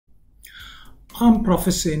I'm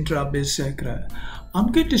Professor Indra Besekra.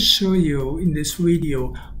 I'm going to show you in this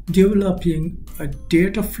video developing a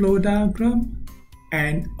data flow diagram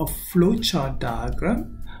and a flowchart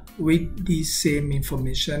diagram with the same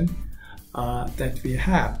information that we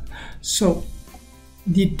have. So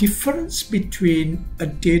the difference between a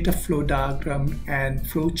data flow diagram and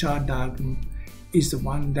flowchart diagram is the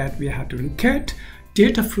one that we have to look at.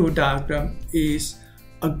 Data flow diagram is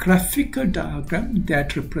a graphical diagram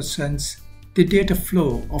that represents the data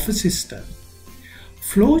flow of a system.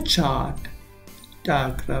 Flowchart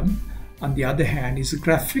diagram, on the other hand, is a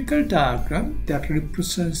graphical diagram that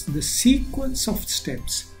represents the sequence of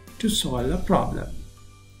steps to solve a problem.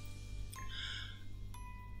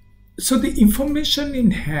 So the information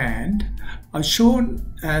in hand are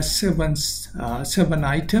shown as seven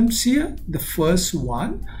items here. The first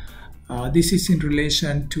one, this is in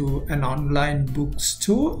relation to an online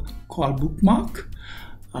bookstore called Bookmark.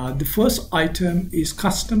 The first item is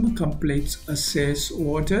customer completes a sales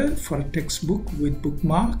order for a textbook with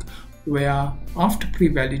Bookmark, where after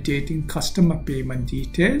pre-validating customer payment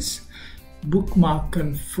details, Bookmark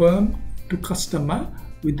confirm to customer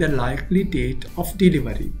with the likely date of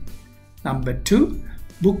delivery. Number 2,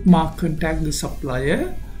 Bookmark contact the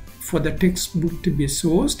supplier for the textbook to be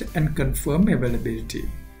sourced and confirm availability.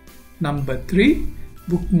 Number 3,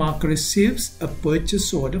 Bookmark receives a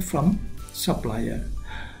purchase order from supplier.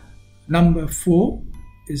 Number 4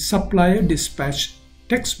 is supplier dispatch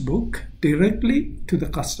textbook directly to the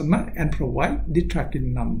customer and provide the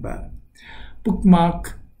tracking number.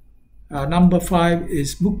 Number 5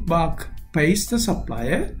 is Bookmark pays the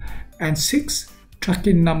supplier, and 6,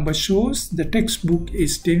 tracking number shows the textbook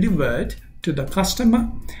is delivered to the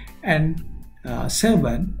customer, and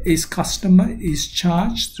 7 is customer is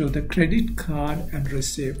charged through the credit card and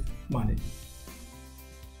receive money.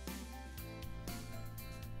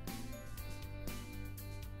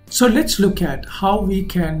 So let's look at how we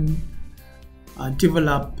can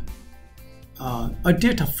develop a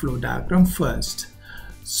data flow diagram first.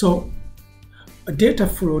 So a data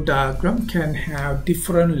flow diagram can have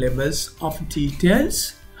different levels of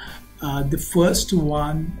details. The first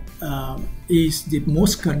one is the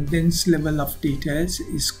most condensed level of details,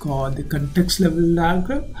 is called the context level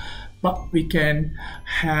diagram, but we can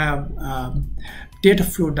have data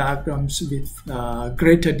flow diagrams with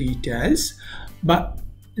greater details. But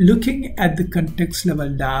looking at the context level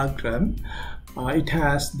diagram, it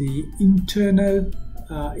has the internal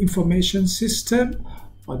information system,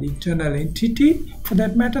 or the internal entity. For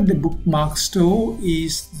that matter, the Bookmark store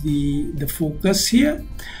is the focus here.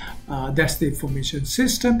 That's the information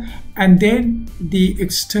system. And then the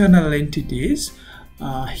external entities.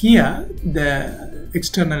 Here, the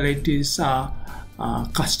external entities are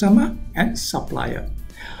customer and supplier.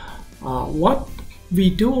 What we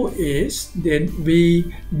do is then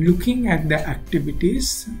we looking at the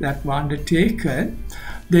activities that were undertaken,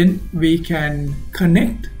 then we can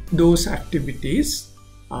connect those activities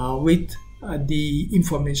with the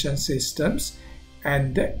information systems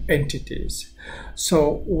and the entities.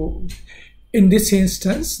 So in this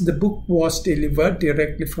instance, the book was delivered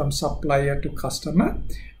directly from supplier to customer,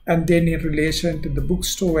 and then in relation to the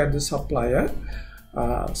bookstore and the supplier,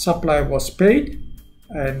 supplier was paid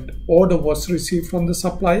and order was received from the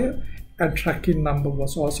supplier, and tracking number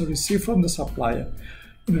was also received from the supplier.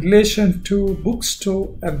 In relation to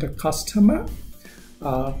bookstore and the customer,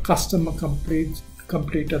 customer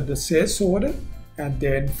completed the sales order, and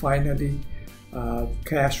then finally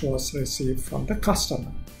cash was received from the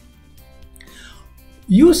customer.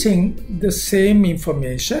 Using the same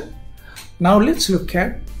information, now let's look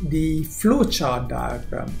at the flowchart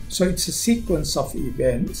diagram. So it's a sequence of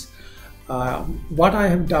events. What I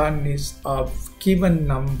have done is I've given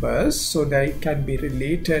numbers so that it can be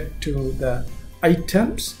related to the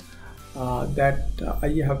items that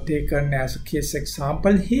I have taken as a case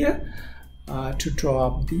example here to draw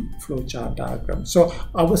up the flowchart diagram. So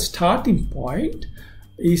our starting point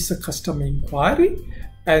is a customer inquiry,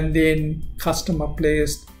 and then customer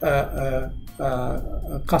placed a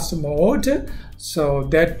customer order. So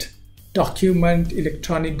that document,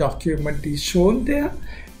 electronic document, is shown there.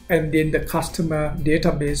 And then the customer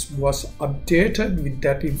database was updated with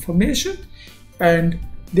that information, and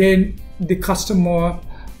then the customer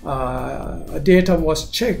data was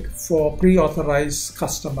checked for pre-authorized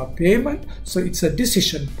customer payment. So it's a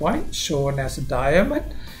decision point shown as a diamond,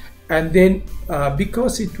 and then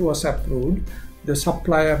because it was approved, the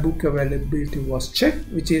supplier book availability was checked,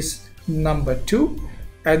 which is number 2,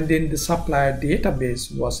 and then the supplier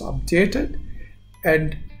database was updated,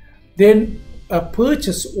 and then a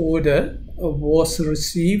purchase order was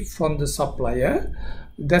received from the supplier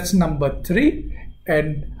that's number 3.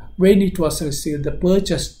 And when it was received, the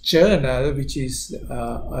purchase journal, which is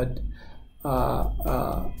a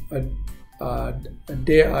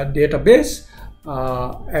database,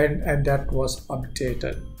 and that was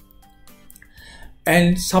updated.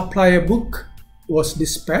 And supplier book was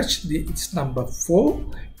dispatched, it's number 4.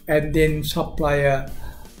 And then supplier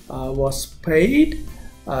was paid,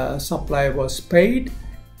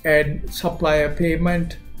 and supplier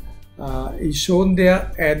payment is shown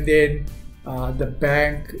there, and then the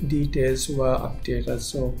bank details were updated.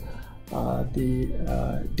 So the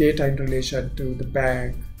data in relation to the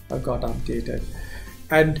bank got updated,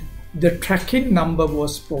 and the tracking number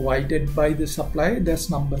was provided by the supplier, that's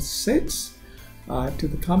number 6, to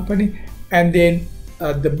the company. And then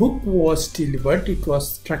the book was delivered. It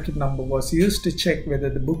was tracking number was used to check whether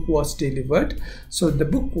the book was delivered. So the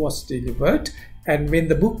book was delivered, and when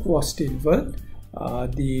the book was delivered,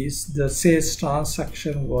 the sales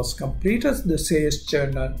transaction was completed, the sales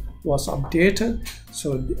journal was updated,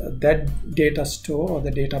 so that data store or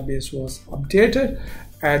the database was updated,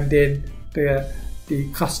 and then the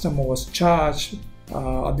customer was charged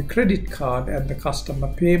on the credit card, and the customer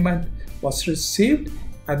payment was received,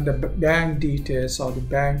 and the bank details or the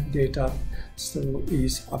bank data still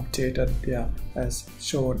is updated there as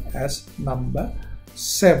shown as number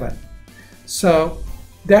 7. So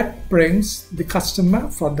that brings the customer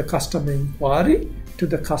from the customer inquiry to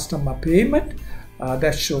the customer payment.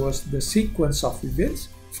 That shows the sequence of events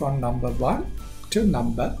from number 1 to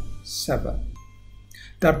number 7.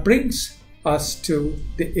 That brings us to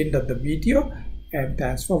the end of the video, and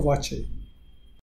thanks for watching.